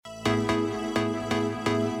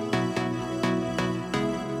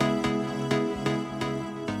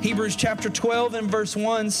Hebrews chapter 12 and verse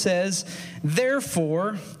 1 says,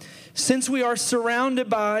 "Therefore, since we are surrounded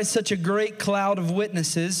by such a great cloud of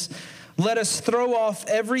witnesses, let us throw off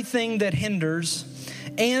everything that hinders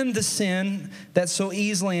and the sin that so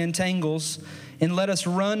easily entangles, and let us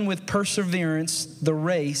run with perseverance the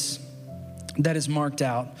race that is marked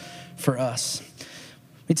out for us."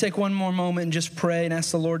 Let me take one more moment and just pray and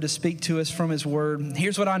ask the Lord to speak to us from his word.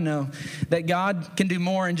 Here's what I know, that God can do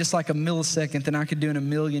more in just like a millisecond than I could do in a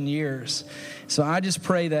million years. So I just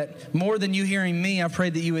pray that more than you hearing me, I pray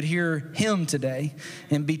that you would hear him today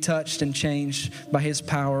and be touched and changed by his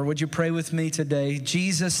power. Would you pray with me today?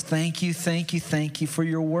 Jesus, thank you for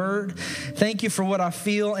your word. Thank you for what I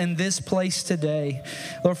feel in this place today.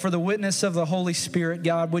 Lord, for the witness of the Holy Spirit,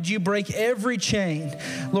 God, would you break every chain,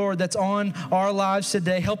 Lord, that's on our lives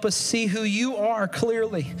today. Help us see who you are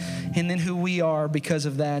clearly and then who we are because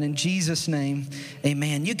of that. In Jesus' name,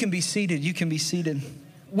 amen. You can be seated. You can be seated.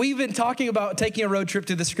 We've been talking about taking a road trip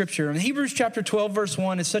through the scripture. And Hebrews chapter 12, verse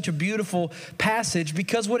 1 is such a beautiful passage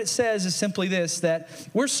because what it says is simply this, that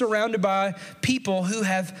we're surrounded by people who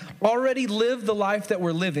have already lived the life that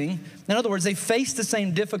we're living. In other words, they face the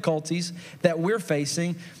same difficulties that we're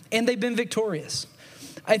facing, and they've been victorious.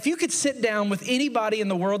 If you could sit down with anybody in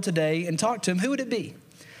the world today and talk to them, who would it be?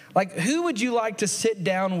 Like, who would you like to sit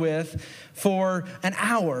down with for an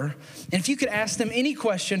hour? And if you could ask them any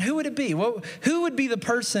question, who would it be? Well, who would be the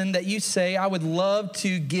person that you say, I would love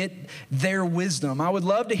to get their wisdom? I would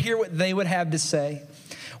love to hear what they would have to say.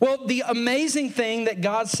 Well, the amazing thing that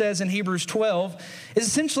God says in Hebrews 12 is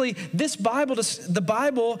essentially the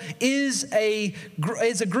Bible is a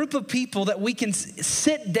group of people that we can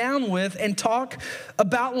sit down with and talk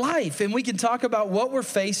about life. And we can talk about what we're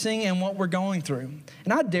facing and what we're going through.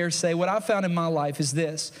 And I dare say what I found in my life is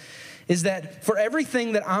this, is that for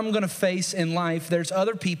everything that I'm going to face in life, there's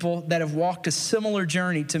other people that have walked a similar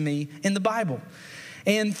journey to me in the Bible.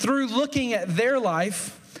 And through looking at their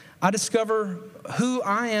life, I discover who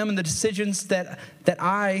I am and the decisions that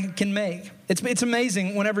I can make. It's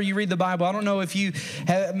amazing whenever you read the Bible. I don't know if you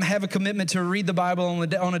have a commitment to read the Bible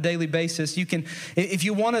on a daily basis. You can, if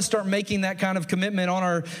you want to start making that kind of commitment on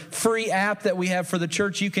our free app that we have for the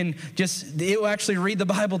church, you can it will actually read the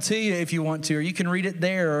Bible to you if you want to, or you can read it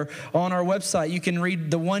there, or on our website. You can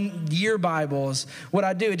read the 1 year Bibles. What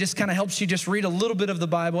I do, it just kind of helps you just read a little bit of the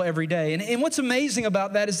Bible every day. And what's amazing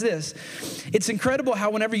about that is this. It's incredible how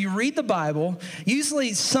whenever you read the Bible,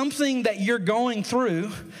 usually something that you're going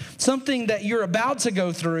through, something that you're about to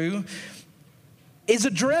go through is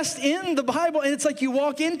addressed in the Bible. And it's like you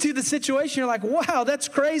walk into the situation, you're like, wow, that's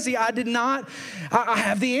crazy. I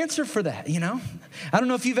have the answer for that, you know? I don't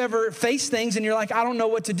know if you've ever faced things and you're like, I don't know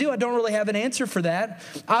what to do. I don't really have an answer for that.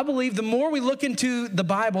 I believe the more we look into the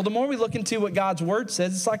Bible, the more we look into what God's word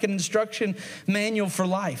says, it's like an instruction manual for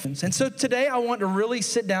life. And so today I want to really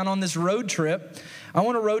sit down on this road trip. I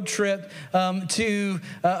want a road trip to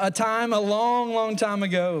a time a long, long time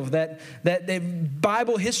ago that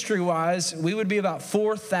Bible history-wise, we would be about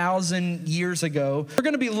 4,000 years ago. We're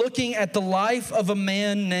going to be looking at the life of a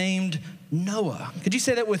man named Noah. Could you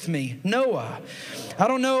say that with me? Noah. I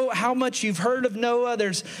don't know how much you've heard of Noah.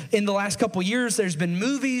 In the last couple years, there's been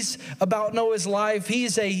movies about Noah's life. He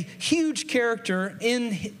is a huge character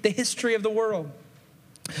in the history of the world.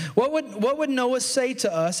 What would Noah say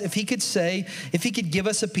to us if he could give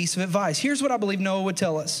us a piece of advice? Here's what I believe Noah would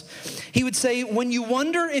tell us. He would say, when you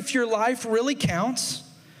wonder if your life really counts,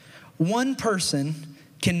 one person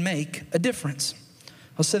can make a difference.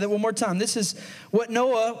 I'll say that one more time. This is what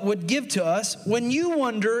Noah would give to us. When you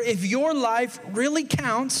wonder if your life really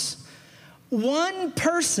counts, one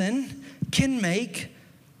person can make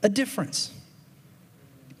a difference.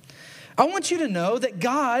 I want you to know that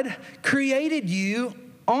God created you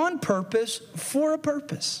on purpose for a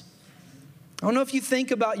purpose. I don't know if you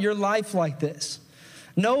think about your life like this.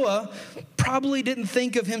 Noah probably didn't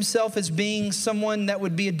think of himself as being someone that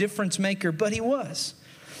would be a difference maker, but he was.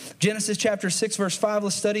 Genesis chapter 6, verse 5,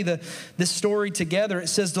 let's study this story together. It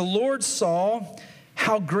says, the Lord saw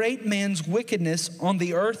how great man's wickedness on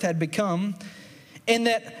the earth had become, and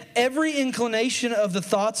that every inclination of the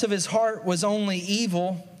thoughts of his heart was only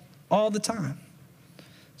evil all the time.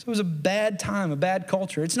 So it was a bad time, a bad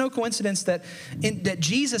culture. It's no coincidence that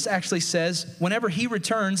Jesus actually says whenever he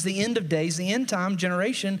returns, the end of days, the end time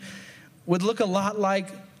generation would look a lot like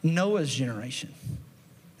Noah's generation.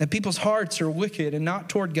 That people's hearts are wicked and not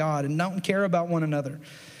toward God and don't care about one another.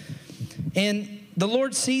 And the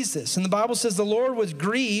Lord sees this. And the Bible says the Lord was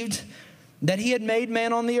grieved that he had made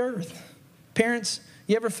man on the earth. Parents,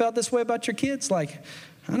 you ever felt this way about your kids? Like,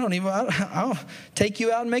 I'll take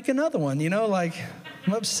you out and make another one, you know, like,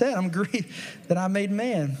 I'm upset. I'm grieved that I made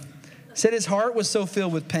man. He said his heart was so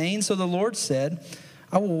filled with pain. So the Lord said,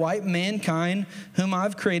 I will wipe mankind whom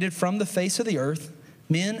I've created from the face of the earth,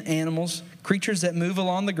 men, animals, creatures that move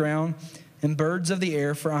along the ground, and birds of the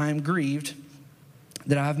air, for I am grieved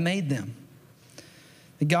that I have made them.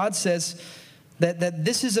 God says that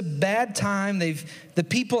this is a bad time. The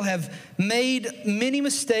people have made many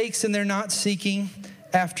mistakes and they're not seeking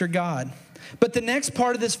after God. But the next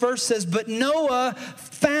part of this verse says, but Noah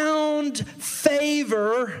found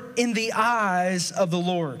favor in the eyes of the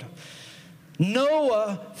Lord.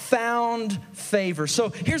 Noah found favor. So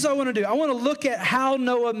here's what I want to do. I want to look at how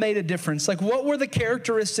Noah made a difference. Like, what were the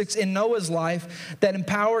characteristics in Noah's life that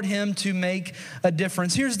empowered him to make a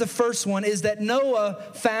difference? Here's the first one, is that Noah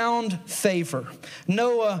found favor.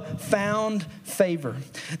 Noah found favor.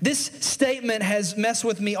 This statement has messed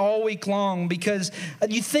with me all week long, because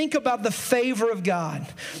you think about the favor of God.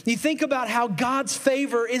 You think about how God's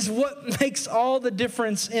favor is what makes all the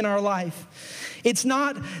difference in our life. It's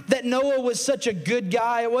not that Noah was such a good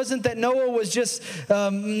guy. It wasn't that Noah was just,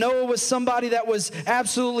 Noah was somebody that was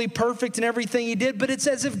absolutely perfect in everything he did. But it's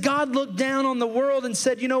as if God looked down on the world and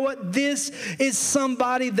said, you know what? This is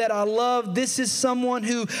somebody that I love. This is someone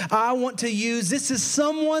who I want to use. This is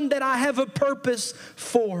someone that I have a purpose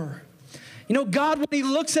for. You know, God, when he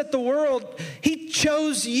looks at the world, he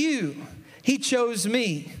chose you. He chose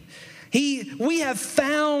me. We have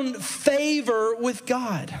found favor with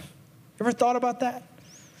God. Ever thought about that?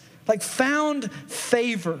 Like, found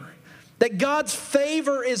favor. That God's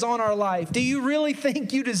favor is on our life. Do you really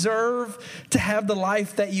think you deserve to have the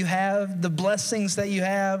life that you have, the blessings that you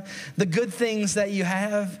have, the good things that you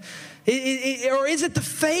have? Or is it the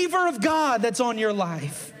favor of God that's on your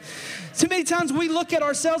life? Too many times we look at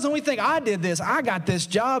ourselves and we think, I did this, I got this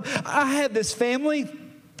job, I had this family,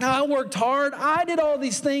 I worked hard, I did all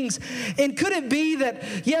these things. And could it be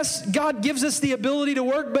that, yes, God gives us the ability to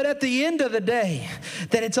work, but at the end of the day,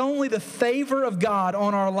 that it's only the favor of God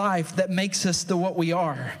on our life that makes us what we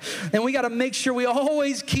are. And we got to make sure we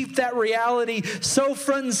always keep that reality so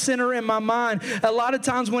front and center in my mind. A lot of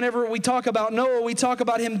times whenever we talk about Noah, we talk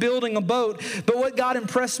about him building a boat. But what God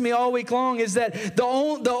impressed me all week long is that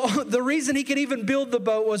the reason he could even build the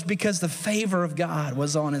boat was because the favor of God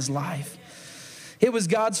was on his life. It was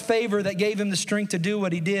God's favor that gave him the strength to do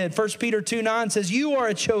what he did. 1 Peter 2:9 says, you are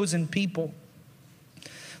a chosen people.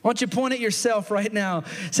 Why don't you point at yourself right now?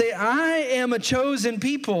 Say, I am a chosen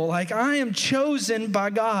people. Like, I am chosen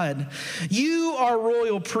by God. You are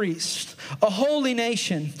royal priests, a holy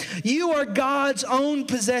nation. You are God's own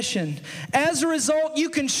possession. As a result,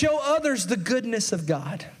 you can show others the goodness of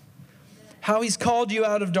God. How he's called you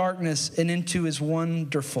out of darkness and into his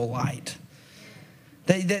wonderful light.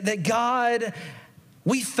 That God...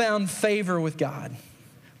 We found favor with God.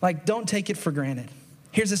 Like, don't take it for granted.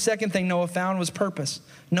 Here's the second thing Noah found was purpose.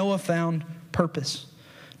 Noah found purpose.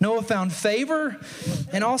 Noah found favor,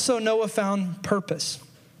 and also Noah found purpose.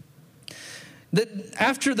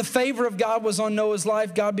 After the favor of God was on Noah's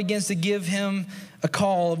life, God begins to give him a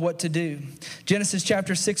call of what to do. Genesis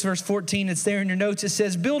chapter 6, verse 14, it's there in your notes. It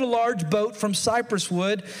says, build a large boat from cypress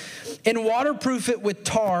wood and waterproof it with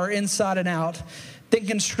tar inside and out. Then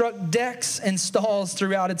construct decks and stalls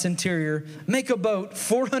throughout its interior. Make a boat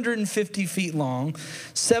 450 feet long,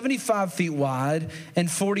 75 feet wide, and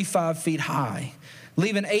 45 feet high.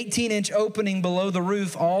 Leave an 18-inch opening below the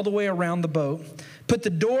roof all the way around the boat. Put the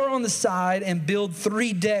door on the side and build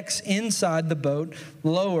 3 decks inside the boat,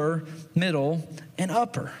 lower, middle, and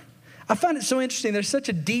upper. I find it so interesting. There's such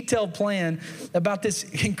a detailed plan about this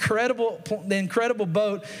incredible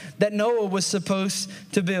boat that Noah was supposed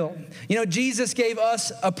to build. You know, Jesus gave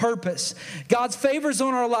us a purpose. God's favors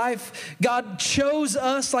on our life. God chose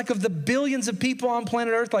us, like, of the billions of people on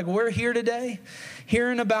planet Earth, like we're here today,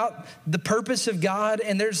 hearing about the purpose of God,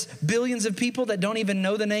 and there's billions of people that don't even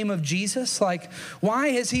know the name of Jesus. Like, why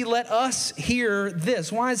has he let us hear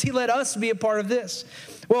this? Why has he let us be a part of this?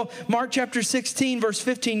 Well, Mark chapter 16, verse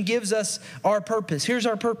 15 gives us our purpose. Here's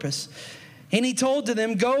our purpose. And he told to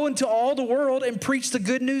them, go into all the world and preach the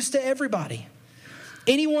good news to everybody.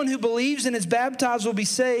 Anyone who believes and is baptized will be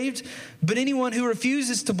saved, but anyone who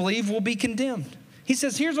refuses to believe will be condemned. He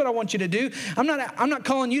says, here's what I want you to do. I'm not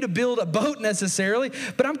calling you to build a boat necessarily,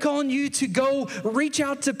 but I'm calling you to go reach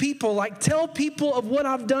out to people. Like, tell people of what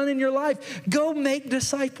I've done in your life. Go make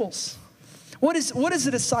disciples. What is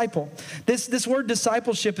a disciple? This word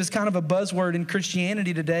discipleship is kind of a buzzword in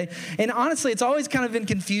Christianity today. And honestly, it's always kind of been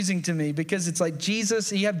confusing to me because it's like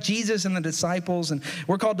Jesus, you have Jesus and the disciples, and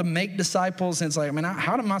we're called to make disciples. And it's like, I mean,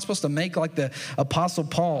 how am I supposed to make like the Apostle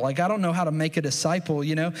Paul? Like, I don't know how to make a disciple,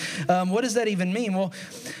 you know? What does that even mean?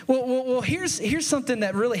 Well, here's something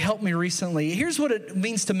that really helped me recently. Here's what it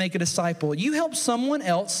means to make a disciple. You help someone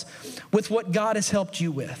else with what God has helped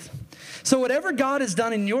you with. So whatever God has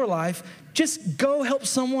done in your life, just go help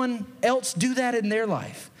someone else do that in their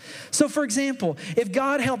life. So for example, if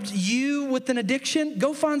God helped you with an addiction,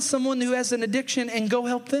 go find someone who has an addiction and go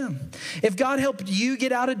help them. If God helped you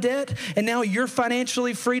get out of debt and now you're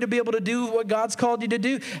financially free to be able to do what God's called you to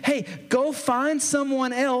do, hey, go find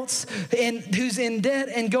someone else who's in debt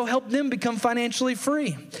and go help them become financially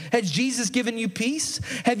free. Has Jesus given you peace?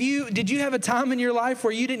 Did you have a time in your life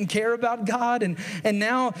where you didn't care about God and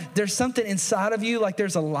now there's something inside of you, like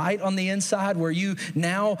there's a light on the inside where you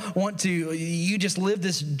now you just live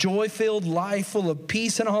this joy-filled life full of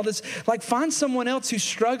peace and all this? Like, find someone else who's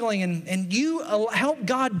struggling and you help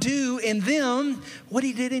God do in them what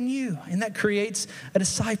he did in you. And that creates a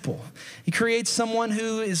disciple. He creates someone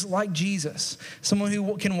who is like Jesus, someone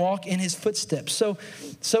who can walk in his footsteps. So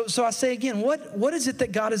I say again, what is it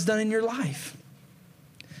that God has done in your life?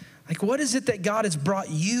 Like, what is it that God has brought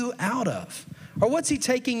you out of? Or what's he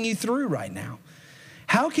taking you through right now?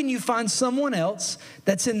 How can you find someone else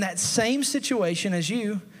that's in that same situation as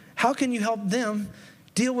you? How can you help them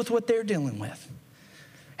deal with what they're dealing with?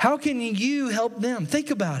 How can you help them?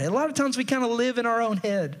 Think about it. A lot of times we kind of live in our own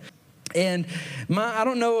head. And I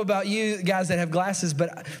don't know about you guys that have glasses,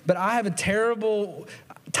 but I have a terrible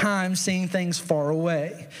time seeing things far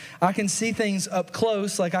away. I can see things up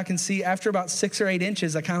close, like I can see after about 6 or 8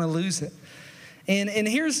 inches, I kind of lose it. And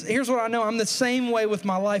here's what I know. I'm the same way with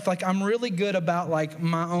my life. Like, I'm really good about like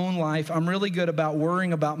my own life. I'm really good about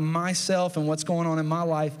worrying about myself and what's going on in my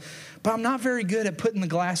life. But I'm not very good at putting the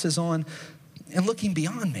glasses on and looking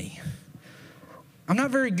beyond me. I'm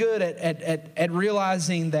not very good at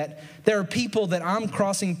realizing that there are people that I'm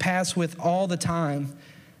crossing paths with all the time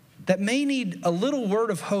that may need a little word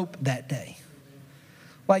of hope that day.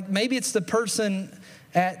 Like, maybe it's the person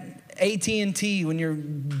at AT&T when you're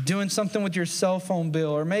doing something with your cell phone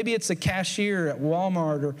bill, or maybe it's a cashier at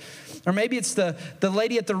Walmart, or maybe it's the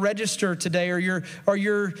lady at the register today, or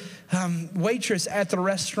your waitress at the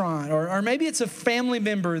restaurant, or maybe it's a family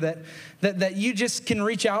member that you just can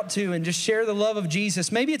reach out to and just share the love of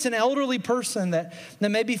Jesus. Maybe it's an elderly person that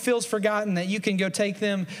maybe feels forgotten that you can go take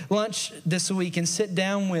them lunch this week and sit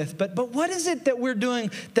down with. But what is it that we're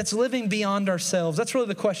doing that's living beyond ourselves? That's really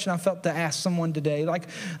the question I felt to ask someone today. Like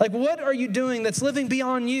what are you doing that's living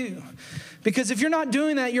beyond you? Because if you're not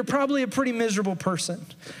doing that, you're probably a pretty miserable person.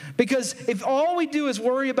 Because if all we do is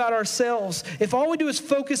worry about ourselves, if all we do is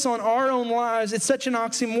focus on our own lives, it's such an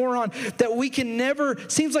oxymoron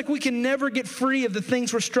that seems like we can never get free of the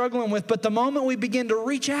things we're struggling with. But the moment we begin to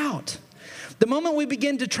reach out, the moment we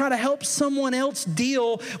begin to try to help someone else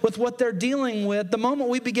deal with what they're dealing with, the moment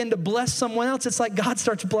we begin to bless someone else, it's like God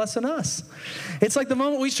starts blessing us. It's like the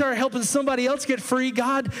moment we start helping somebody else get free,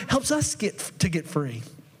 God helps us get free.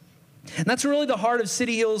 And that's really the heart of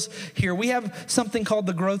City Hills here. We have something called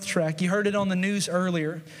the Growth Track. You heard it on the news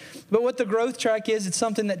earlier. But what the Growth Track is, it's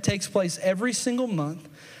something that takes place every single month.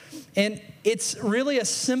 And it's really a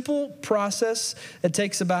simple process. It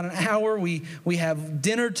takes about an hour. We have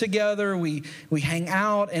dinner together. We hang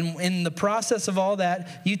out. And in the process of all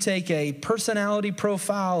that, you take a personality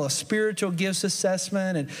profile, a spiritual gifts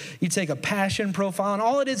assessment, and you take a passion profile. And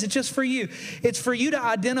all it is, it's just for you. It's for you to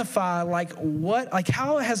identify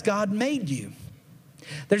how has God made you?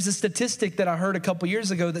 There's a statistic that I heard a couple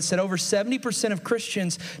years ago that said over 70% of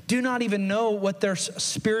Christians do not even know what their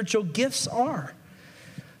spiritual gifts are.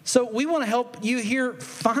 So we want to help you here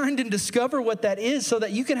find and discover what that is so that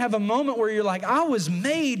you can have a moment where you're like, I was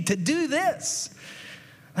made to do this.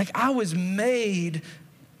 Like, I was made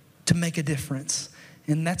to make a difference.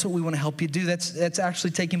 And that's what we want to help you do. That's actually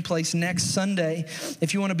taking place next Sunday.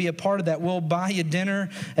 If you want to be a part of that, we'll buy you dinner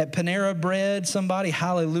at Panera Bread. Somebody,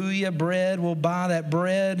 hallelujah, bread. We'll buy that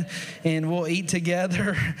bread and we'll eat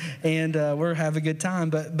together and we'll have a good time.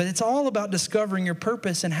 But it's all about discovering your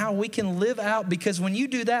purpose and how we can live out. Because when you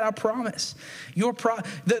do that, I promise,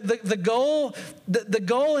 the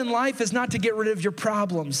goal in life is not to get rid of your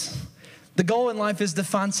problems. The goal in life is to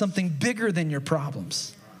find something bigger than your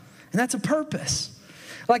problems. And that's a purpose.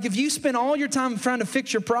 Like if you spend all your time trying to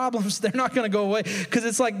fix your problems, they're not going to go away. Because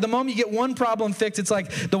it's like the moment you get one problem fixed, it's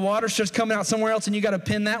like the water's just coming out somewhere else and you got to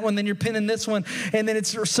pin that one, then you're pinning this one. And then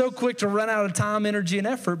it's so quick to run out of time, energy, and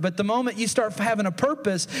effort. But the moment you start having a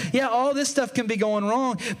purpose, yeah, all this stuff can be going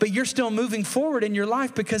wrong, but you're still moving forward in your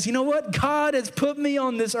life because you know what? God has put me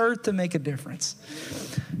on this earth to make a difference.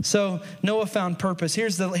 So Noah found purpose.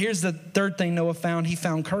 Here's the third thing Noah found. He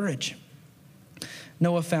found courage.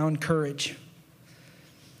 Noah found courage.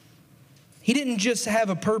 He didn't just have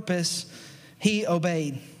a purpose, he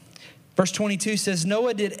obeyed. Verse 22 says,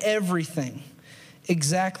 Noah did everything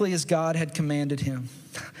exactly as God had commanded him.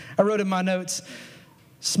 I wrote in my notes,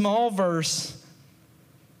 small verse,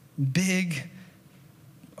 big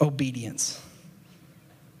obedience.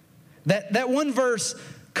 That one verse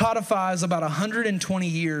codifies about 120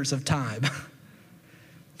 years of time.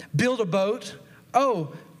 Build a boat.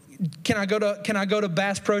 Oh, can I go to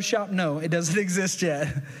Bass Pro Shop? No, it doesn't exist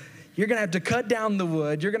yet. You're going to have to cut down the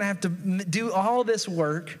wood. You're going to have to do all this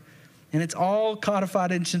work. And it's all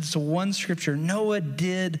codified into one scripture. Noah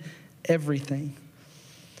did everything.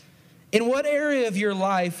 In what area of your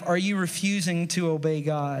life are you refusing to obey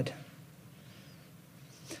God?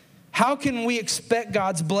 How can we expect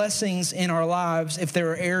God's blessings in our lives if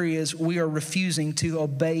there are areas we are refusing to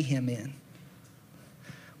obey him in?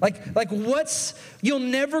 You'll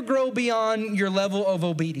never grow beyond your level of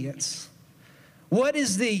obedience. What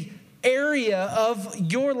is the area of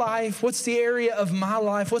your life? What's the area of my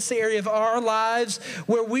life? What's the area of our lives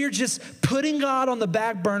where we're just putting God on the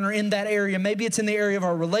back burner in that area? Maybe it's in the area of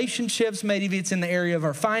our relationships. Maybe it's in the area of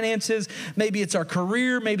our finances. Maybe it's our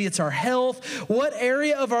career. Maybe it's our health. What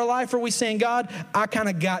area of our life are we saying, God, I kind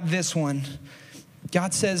of got this one?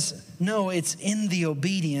 God says, no, it's in the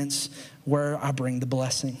obedience where I bring the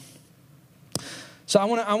blessing. So I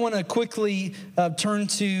want to quickly turn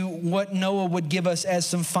to what Noah would give us as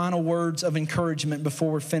some final words of encouragement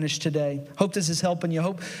before we're finished today. Hope this is helping you.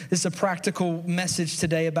 Hope this is a practical message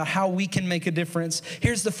today about how we can make a difference.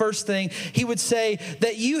 Here's the first thing. He would say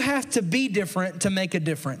that you have to be different to make a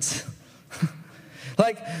difference.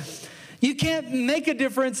 You can't make a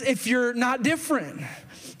difference if you're not different.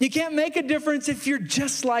 You can't make a difference if you're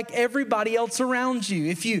just like everybody else around you.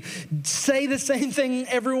 If you say the same thing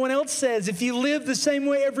everyone else says, if you live the same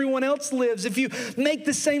way everyone else lives, if you make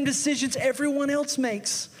the same decisions everyone else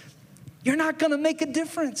makes, you're not going to make a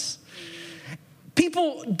difference.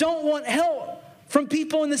 People don't want help from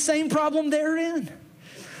people in the same problem they're in.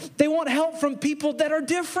 They want help from people that are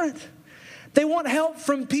different. They want help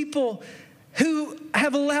from people who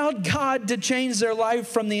have allowed God to change their life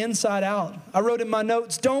from the inside out. I wrote in my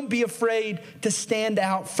notes, don't be afraid to stand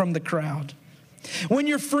out from the crowd. When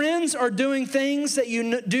your friends are doing things that you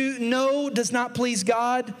know does not please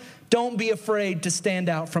God, don't be afraid to stand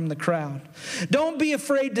out from the crowd. Don't be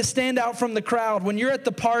afraid to stand out from the crowd. When you're at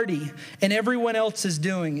the party and everyone else is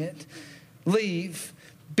doing it, leave.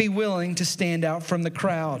 Be willing to stand out from the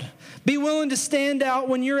crowd. Be willing to stand out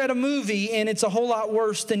when you're at a movie and it's a whole lot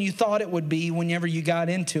worse than you thought it would be whenever you got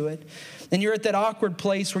into it. And you're at that awkward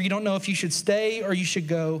place where you don't know if you should stay or you should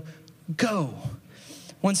go. Go.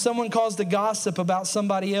 When someone calls to gossip about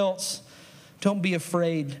somebody else, don't be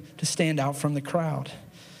afraid to stand out from the crowd.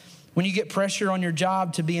 When you get pressure on your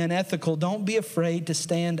job to be unethical, don't be afraid to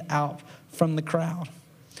stand out from the crowd.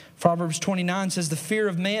 Proverbs 29 says, the fear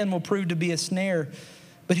of man will prove to be a snare,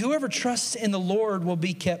 but whoever trusts in the Lord will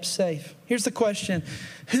be kept safe. Here's the question.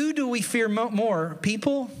 Who do we fear more,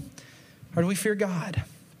 people, or do we fear God?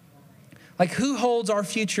 Who holds our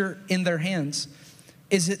future in their hands?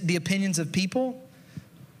 Is it the opinions of people,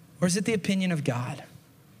 or is it the opinion of God?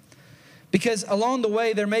 Because along the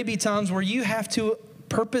way, there may be times where you have to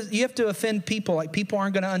offend people, people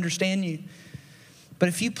aren't going to understand you. But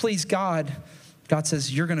if you please God, God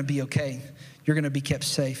says you're going to be okay. You're going to be kept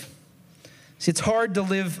safe. See, it's hard to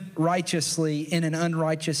live righteously in an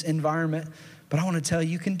unrighteous environment, but I want to tell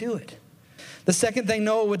you can do it. The second thing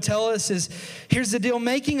Noah would tell us is, here's the deal.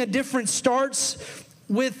 Making a difference starts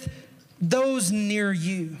with those near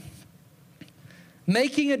you.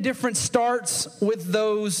 Making a difference starts with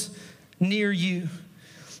those near you.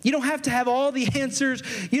 You don't have to have all the answers.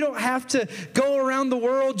 You don't have to go around the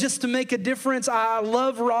world just to make a difference. I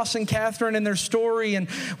love Ross and Catherine and their story and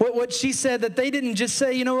what she said, that they didn't just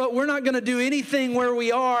say, you know what, we're not going to do anything where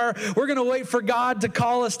we are. We're going to wait for God to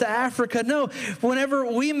call us to Africa. No,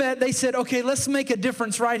 whenever we met, they said, okay, let's make a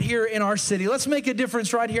difference right here in our city. Let's make a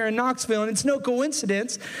difference right here in Knoxville. And it's no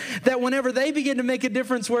coincidence that whenever they began to make a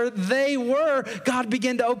difference where they were, God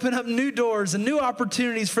began to open up new doors and new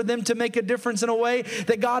opportunities for them to make a difference in a way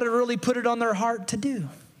that God had really put it on their heart to do.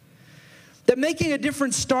 That making a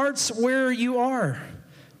difference starts where you are.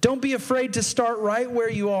 Don't be afraid to start right where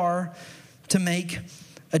you are to make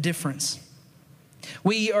a difference.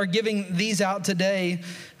 We are giving these out today.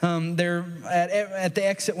 They're at the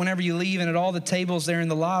exit whenever you leave and at all the tables there in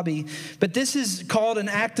the lobby. But this is called an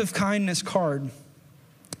act of kindness card.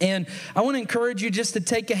 And I want to encourage you just to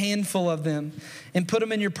take a handful of them and put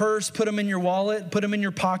them in your purse, put them in your wallet, put them in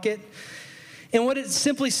your pocket. And what it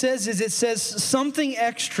simply says is it says something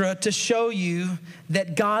extra to show you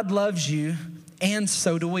that God loves you, and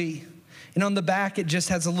so do we. And on the back, it just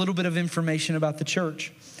has a little bit of information about the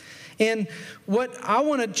church. And what I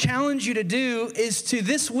want to challenge you to do is to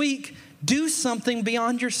this week, do something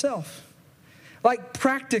beyond yourself. Like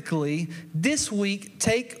practically, this week,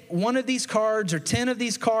 take one of these cards or 10 of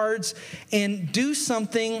these cards and do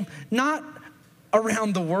something not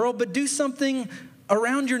around the world, but do something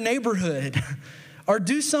around your neighborhood. Or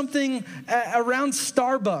do something around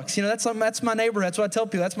Starbucks. You know, that's my neighborhood. That's what I tell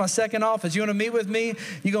people. That's my second office. You want to meet with me?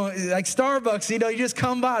 You go like Starbucks, you know, you just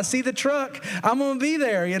come by, see the truck. I'm going to be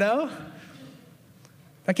there, you know.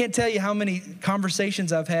 I can't tell you how many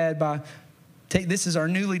conversations I've had this is our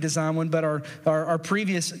newly designed one, but our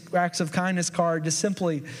previous acts of kindness card, just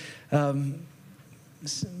simply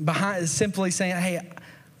simply saying, hey,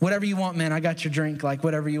 whatever you want, man, I got your drink, like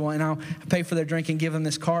whatever you want. And I'll pay for their drink and give them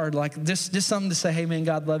this card. Like just something to say, hey, man,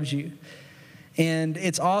 God loves you. And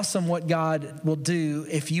it's awesome what God will do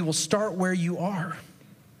if you will start where you are.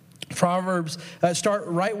 Proverbs, start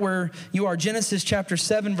right where you are. Genesis chapter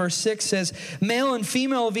 7, verse 6 says, male and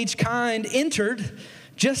female of each kind entered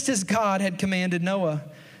just as God had commanded Noah.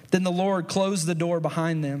 Then the Lord closed the door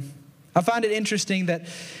behind them. I find it interesting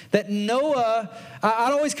that Noah,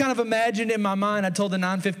 I'd always kind of imagined in my mind, I told the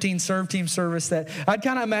 9:15 serve team service that I'd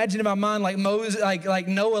kind of imagined in my mind like Moses, like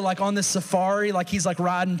Noah, like on this safari, like he's like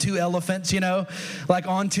riding 2 elephants, you know, like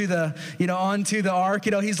onto the ark,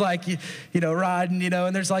 you know, he's like, you know, riding, you know,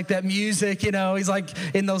 and there's like that music, you know, he's like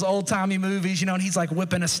in those old timey movies, you know, and he's like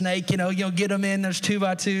whipping a snake, you know, get him in, there's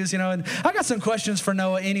 2x2s, you know, and I got some questions for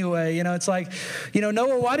Noah anyway, you know, it's like, you know,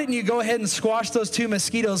 Noah, why didn't you go ahead and squash those 2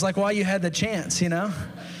 mosquitoes like while you had the chance, you know?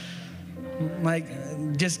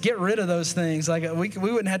 Like, just get rid of those things. Like, we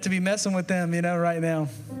wouldn't have to be messing with them, you know, right now.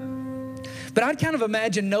 But I'd kind of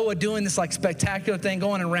imagine Noah doing this, like, spectacular thing,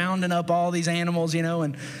 going and rounding up all these animals, you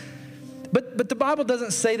know. But the Bible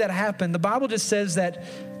doesn't say that happened. The Bible just says that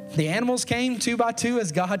the animals came 2 by 2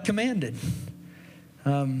 as God commanded.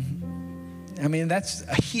 I mean, that's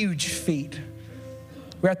a huge feat.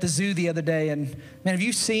 We were at the zoo the other day, and, man, have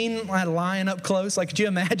you seen a lion up close? Like, could you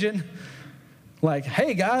imagine? Like,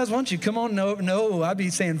 hey, guys, why don't you come on? No, I'd be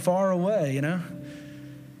saying far away, you know?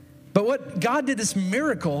 But what God did this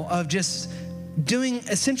miracle of just doing,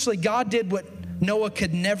 essentially, God did what Noah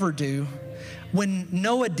could never do when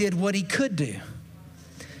Noah did what he could do.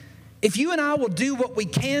 If you and I will do what we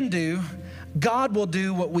can do, God will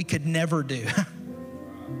do what we could never do.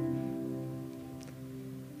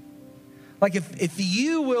 Like if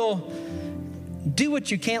you will do what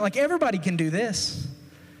you can, like everybody can do this.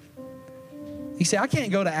 You say, I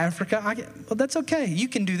can't go to Africa. Well, that's okay. You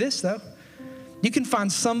can do this, though. You can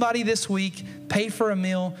find somebody this week, pay for a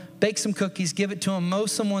meal, bake some cookies, give it to them, mow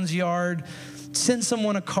someone's yard, send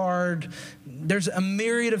someone a card. There's a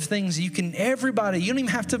myriad of things you can, everybody, you don't even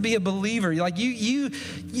have to be a believer. Like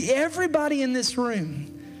everybody in this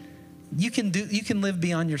room, you can live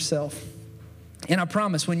beyond yourself. And I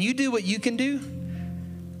promise, when you do what you can do,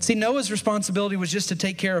 see, Noah's responsibility was just to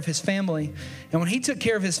take care of his family. And when he took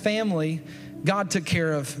care of his family, God took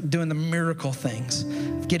care of doing the miracle things,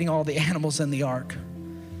 of getting all the animals in the ark.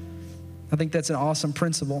 I think that's an awesome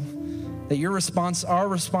principle, that our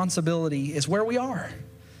responsibility is where we are.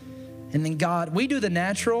 And then we do the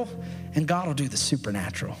natural, and God will do the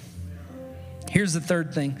supernatural. Here's the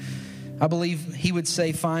third thing. I believe he would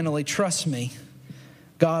say finally, trust me,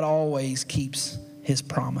 God always keeps his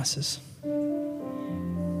promises.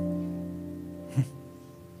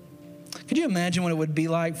 Could you imagine what it would be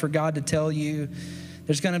like for God to tell you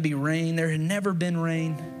there's going to be rain? There had never been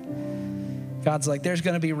rain. God's like, there's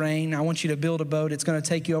going to be rain. I want you to build a boat. It's going to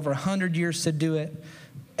take you over 100 years to do it.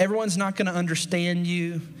 Everyone's not going to understand you.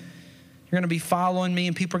 You're going to be following me,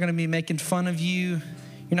 and people are going to be making fun of you.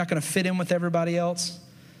 You're not going to fit in with everybody else.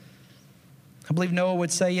 I believe Noah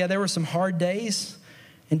would say, yeah, there were some hard days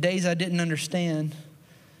and days I didn't understand.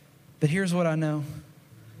 But here's what I know.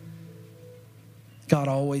 God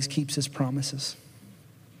always keeps his promises.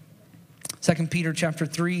 2 Peter chapter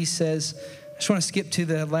 3 says, I just want to skip to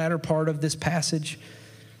the latter part of this passage.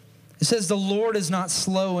 It says, the Lord is not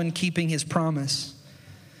slow in keeping his promise,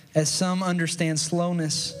 as some understand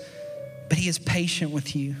slowness, but he is patient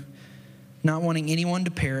with you, not wanting anyone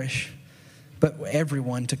to perish, but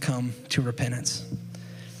everyone to come to repentance.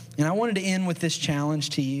 And I wanted to end with this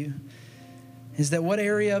challenge to you, is that what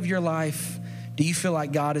area of your life do you feel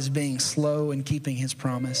like God is being slow in keeping his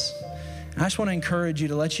promise? And I just want to encourage you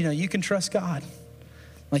to let you know you can trust God.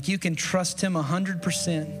 Like you can trust him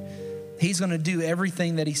 100%. He's going to do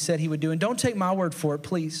everything that he said he would do. And don't take my word for it,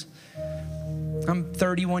 please. I'm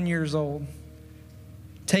 31 years old.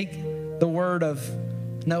 Take the word of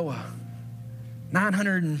Noah.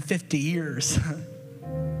 950 years.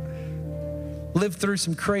 Lived through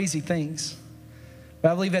some crazy things.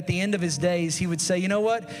 But I believe at the end of his days, he would say, you know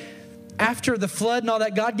what? After the flood and all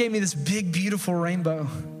that, God gave me this big, beautiful rainbow.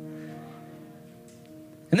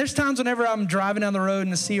 And there's times whenever I'm driving down the road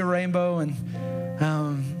and I see a rainbow and I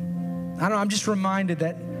don't know, I'm just reminded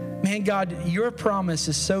that, man, God, your promise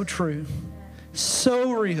is so true,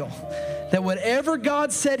 so real, that whatever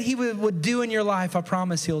God said he would do in your life, I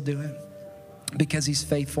promise he'll do it because he's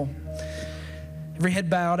faithful. Every head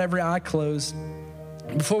bowed, every eye closed.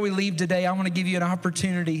 Before we leave today, I want to give you an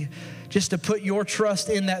opportunity just to put your trust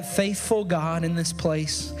in that faithful God in this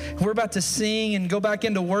place. We're about to sing and go back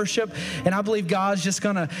into worship, and I believe God's just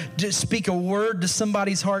going to speak a word to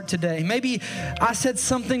somebody's heart today. Maybe I said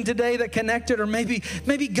something today that connected, or maybe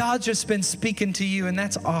God's just been speaking to you, and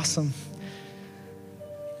that's awesome.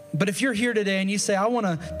 But if you're here today and you say, I want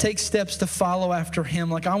to take steps to follow after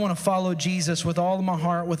him, like I want to follow Jesus with all of my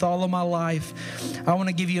heart, with all of my life, I want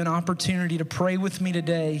to give you an opportunity to pray with me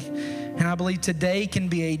today. And I believe today can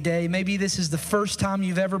be a day. Maybe this is the first time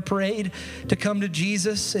you've ever prayed to come to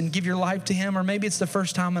Jesus and give your life to him, or maybe it's the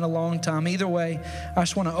first time in a long time. Either way, I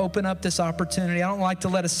just want to open up this opportunity. I don't like to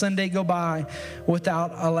let a Sunday go by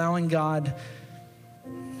without allowing God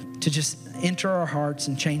to just enter our hearts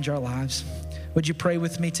and change our lives. Would you pray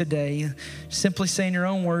with me today? Simply say in your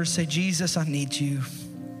own words, say, Jesus, I need you.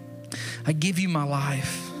 I give you my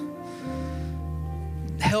life.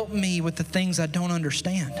 Help me with the things I don't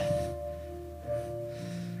understand.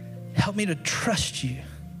 Help me to trust you.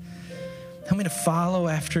 Help me to follow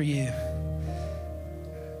after you.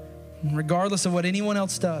 And regardless of what anyone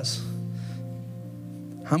else does,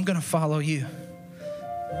 I'm going to follow you.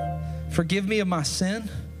 Forgive me of my sin.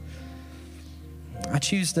 I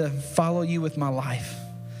choose to follow you with my life.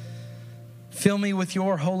 Fill me with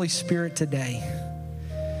your Holy Spirit today.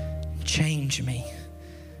 Change me.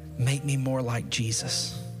 Make me more like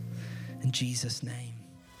Jesus. In Jesus' name.